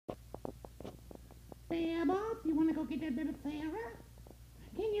Bebble? You want to go get that baby Sarah?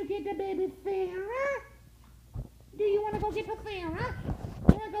 Can you get the baby Sarah? Do you want to go get the Sarah?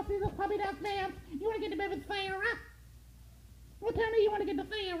 You want to go see this puppy downstairs? You want to get the baby Sarah? Well, tell me you want to get the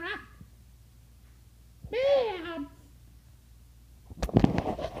Sarah. Bam!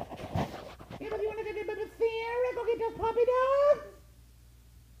 If you want to get the baby Sarah, go get those puppy dogs.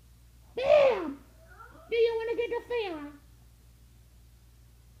 Bam! Do you want to get the Sarah?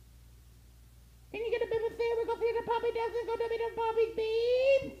 Can you get the baby Sarah? Go see the puppy dogs and go to the puppy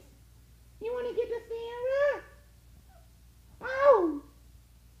babes. You want to get the Sarah? Oh!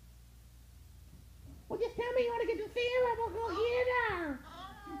 Well, just tell me you want to get the Sarah. We'll go get her.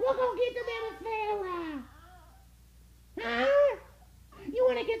 We'll go get the baby Sarah. Huh? You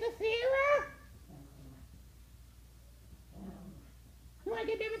want to get the Sarah? You want to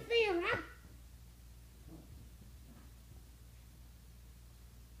get baby Sarah?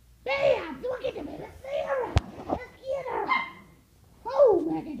 Bam! You want to get the baby Sarah? Let's get her. Oh,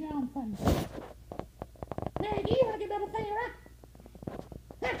 Maggie Johnson. Maggie, you want to get baby Sarah?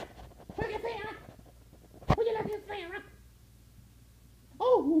 Huh? Want to get Sarah? Would you like to get Sarah?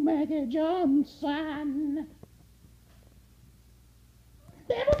 Oh, Maggie Johnson.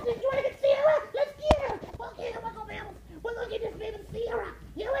 Bebbles, did you want to get Sarah? Let's get her. Okay, here we go, Bebbles. We're going to get this baby Sarah.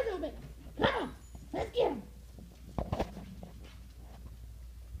 Here we go, Bebbles. Come on. Let's get her.